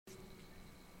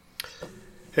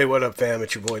Hey, what up, fam?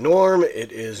 It's your boy Norm. It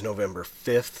is November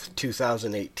 5th,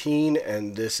 2018,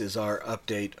 and this is our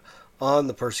update on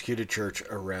the persecuted church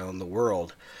around the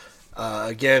world.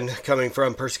 Again, coming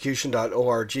from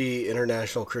persecution.org,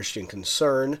 International Christian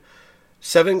Concern,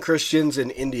 7 Christians in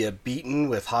India beaten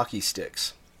with hockey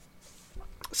sticks.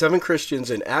 7 Christians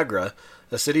in Agra,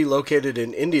 a city located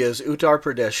in India's Uttar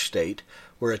Pradesh state,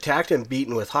 were attacked and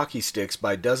beaten with hockey sticks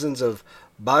by dozens of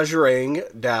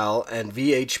Bajrang Dal and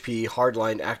VHP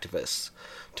hardline activists.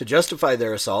 To justify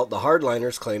their assault, the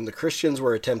hardliners claimed the Christians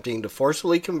were attempting to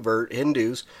forcefully convert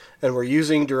Hindus and were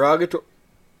using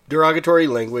derogatory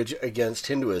language against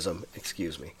Hinduism.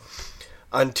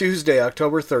 On Tuesday,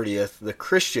 October 30th, the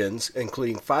Christians,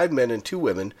 including 5 men and 2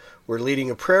 women, were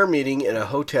leading a prayer meeting at a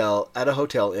hotel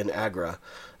in Agra.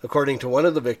 According to one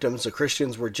of the victims, the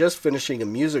Christians were just finishing a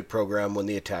music program when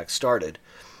the attack started.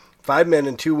 5 men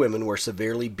and 2 women were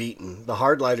severely beaten. The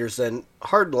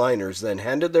hardliners then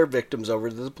handed their victims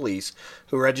over to the police,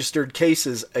 who registered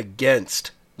cases against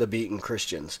the beaten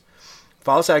Christians.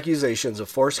 False accusations of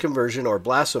forced conversion or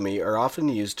blasphemy are often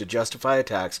used to justify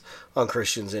attacks on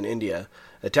Christians in India.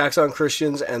 Attacks on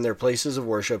Christians and their places of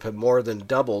worship have more than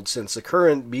doubled since the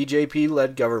current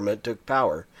BJP-led government took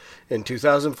power. In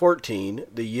 2014,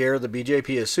 the year the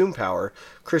BJP assumed power,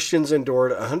 Christians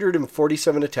endured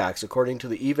 147 attacks, according to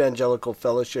the Evangelical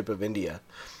Fellowship of India.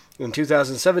 In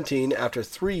 2017, after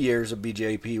 3 years of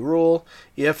BJP rule,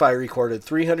 EFI recorded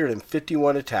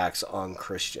 351 attacks on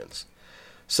Christians.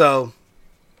 So,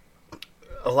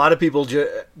 a lot of people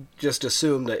just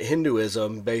assume that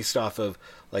Hinduism, based off of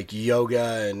like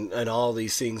yoga and all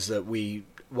these things that we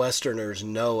Westerners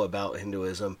know about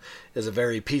Hinduism, is a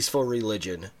very peaceful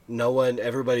religion.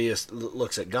 Everybody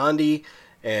looks at Gandhi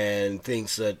and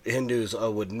thinks that Hindus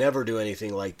would never do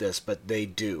anything like this, but they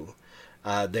do.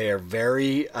 They are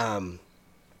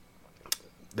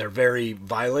they're very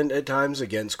violent at times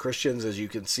against Christians, as you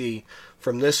can see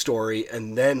from this story,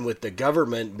 and then with the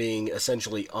government being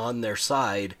essentially on their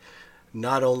side,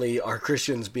 not only are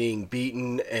Christians being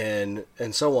beaten and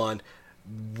so on,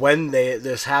 when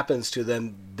this happens to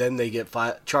them, then they get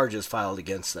charges filed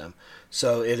against them.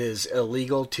 So it is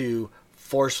illegal to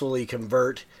forcefully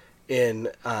convert in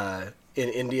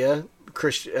India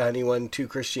anyone to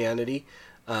Christianity,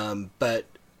 but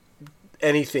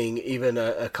anything, even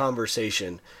a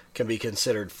conversation, can be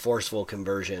considered forceful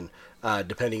conversion,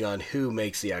 depending on who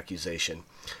makes the accusation.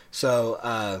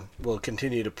 So we'll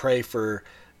continue to pray for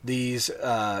these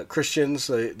Christians,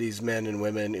 these men and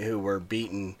women who were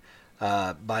beaten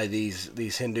by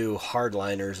these Hindu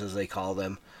hardliners, as they call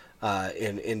them,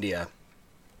 in India.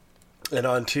 And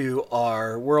on to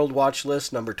our World Watch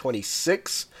list, number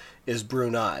 26 is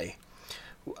Brunei.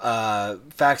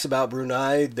 Facts about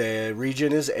Brunei: the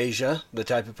region is Asia. The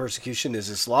type of persecution is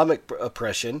Islamic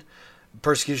oppression.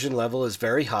 Persecution level is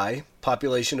very high.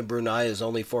 Population of Brunei is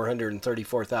only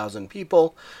 434,000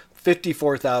 people.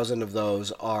 54,000 of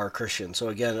those are Christian. So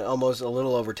again, almost a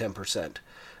little over 10%.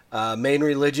 Main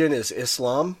religion is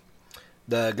Islam.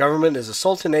 The government is a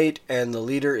sultanate, and the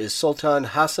leader is Sultan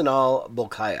Hassan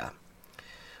al-Bolkiah.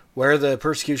 Where the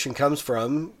persecution comes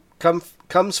from,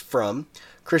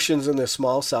 Christians in this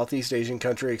small Southeast Asian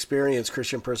country experience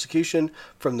Christian persecution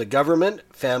from the government,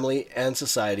 family, and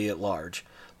society at large.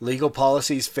 Legal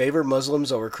policies favor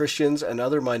Muslims over Christians and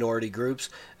other minority groups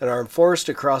and are enforced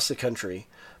across the country.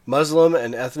 Muslim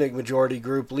and ethnic majority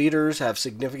group leaders have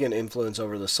significant influence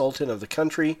over the Sultan of the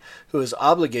country, who is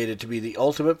obligated to be the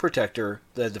ultimate protector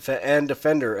and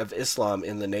defender of Islam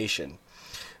in the nation.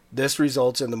 This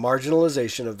results in the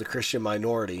marginalization of the Christian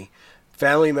minority.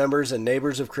 Family members and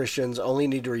neighbors of Christians only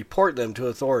need to report them to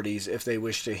authorities if they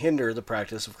wish to hinder the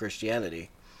practice of Christianity.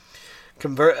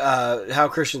 How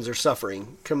Christians are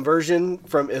suffering. Conversion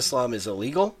from Islam is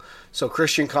illegal, so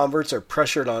Christian converts are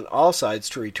pressured on all sides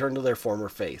to return to their former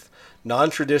faith.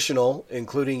 Non-traditional,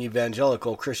 including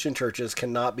evangelical, Christian churches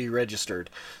cannot be registered,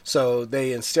 so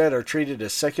they instead are treated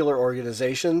as secular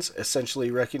organizations,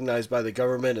 essentially recognized by the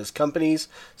government as companies,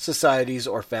 societies,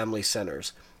 or family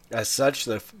centers. As such,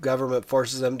 the government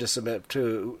forces them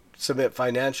to submit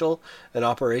financial and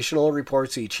operational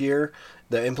reports each year.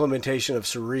 The implementation of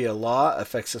Sharia law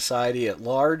affects society at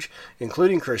large,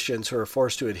 including Christians who are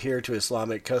forced to adhere to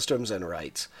Islamic customs and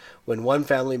rites. When one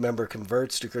family member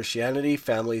converts to Christianity,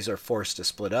 families are forced to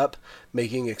split up,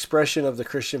 making expression of the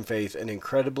Christian faith an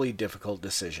incredibly difficult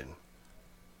decision.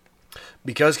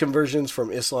 Because conversions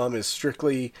from Islam is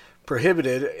strictly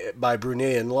prohibited by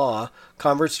Bruneian law,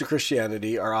 converts to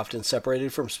Christianity are often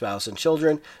separated from spouse and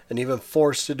children and even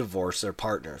forced to divorce their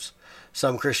partners.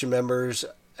 Some Christian members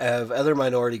of other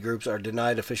minority groups are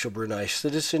denied official Brunei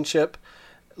citizenship.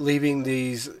 leaving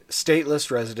these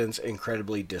stateless residents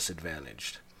incredibly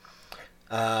disadvantaged.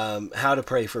 How to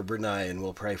pray for Brunei, and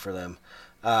we'll pray for them.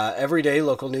 Every day,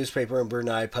 local newspaper in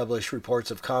Brunei publish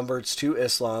reports of converts to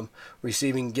Islam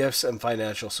receiving gifts and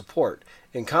financial support.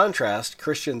 In contrast,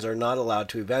 Christians are not allowed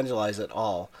to evangelize at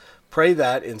all. Pray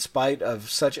that, in spite of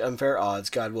such unfair odds,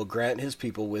 God will grant his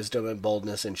people wisdom and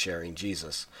boldness in sharing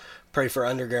Jesus. Pray for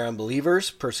underground believers.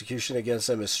 Persecution against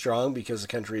them is strong because the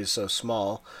country is so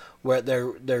small, where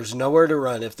there's nowhere to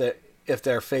run if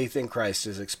their faith in Christ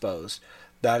is exposed.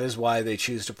 That is why they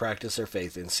choose to practice their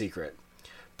faith in secret.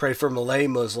 Pray for Malay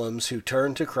Muslims who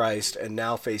turn to Christ and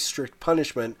now face strict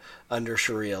punishment under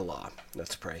Sharia law.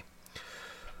 Let's pray.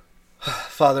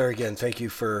 Father, again, thank you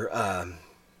for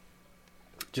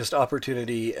just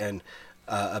opportunity and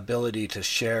ability to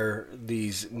share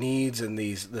these needs and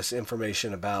this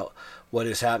information about what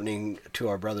is happening to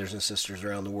our brothers and sisters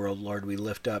around the world. Lord, we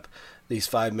lift up these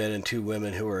 5 men and 2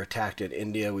 women who were attacked in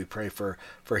India. We pray for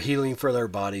healing for their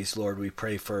bodies. Lord, we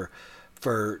pray for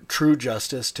true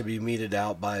justice to be meted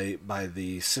out by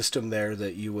the system there,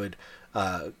 that you would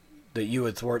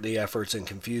thwart the efforts and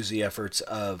confuse the efforts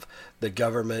of the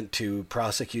government to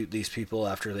prosecute these people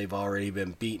after they've already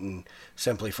been beaten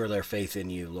simply for their faith in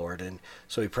you, Lord. And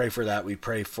so we pray for that. We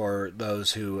pray for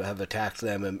those who have attacked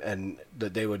them, and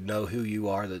that they would know who you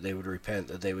are, that they would repent,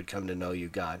 that they would come to know you,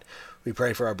 God. We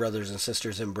pray for our brothers and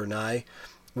sisters in Brunei.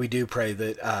 We do pray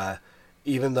that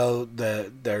even though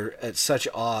they're at such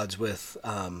odds with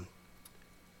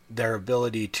their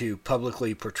ability to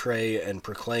publicly portray and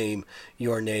proclaim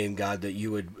your name, God, that you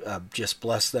would just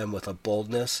bless them with a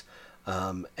boldness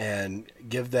and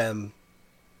give them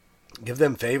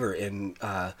favor in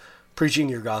preaching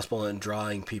your gospel and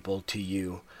drawing people to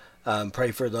you.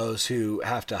 Pray for those who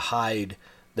have to hide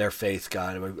their faith,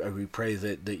 God. We pray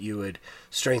that you would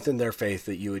strengthen their faith,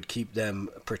 that you would keep them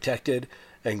protected,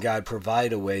 and God,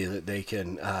 provide a way that they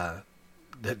can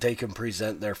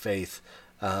present their faith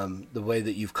the way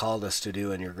that you've called us to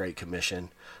do in your Great Commission.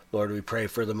 Lord, we pray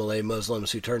for the Malay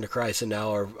Muslims who turn to Christ and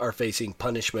now are facing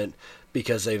punishment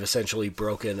because they've essentially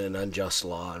broken an unjust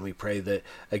law. And we pray that,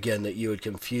 again, that you would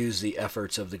confuse the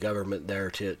efforts of the government there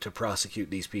to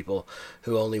prosecute these people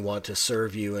who only want to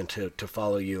serve you and to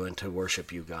follow you and to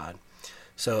worship you, God.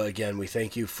 So, again, we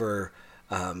thank you for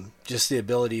just the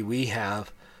ability we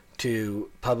have to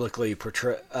publicly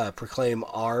proclaim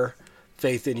our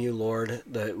faith in you, Lord,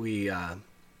 that we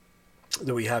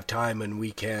have time and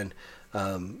we can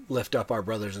lift up our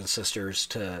brothers and sisters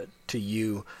to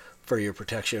you for your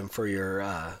protection, for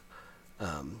your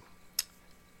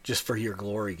just for your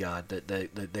glory, God,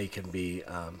 that they can be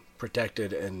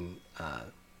protected, and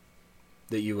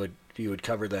that you would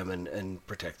cover them and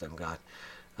protect them, God.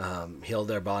 Heal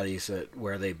their bodies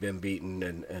where they've been beaten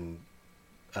and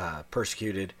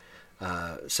persecuted.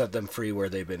 Set them free where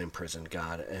they've been imprisoned,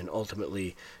 God, and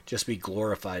ultimately just be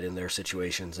glorified in their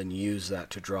situations and use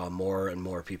that to draw more and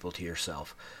more people to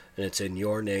yourself. And it's in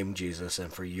your name, Jesus,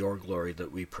 and for your glory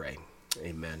that we pray.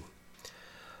 Amen.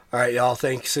 All right, y'all,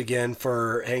 thanks again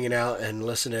for hanging out and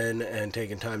listening and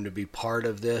taking time to be part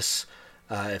of this.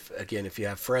 If you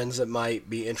have friends that might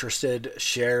be interested,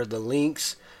 share the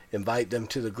links, invite them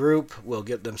to the group. We'll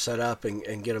get them set up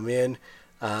and get them in.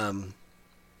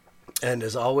 And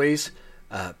as always,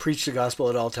 preach the gospel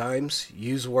at all times.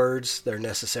 Use words. They're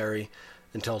necessary.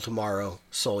 Until tomorrow,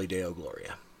 Soli Deo Gloria.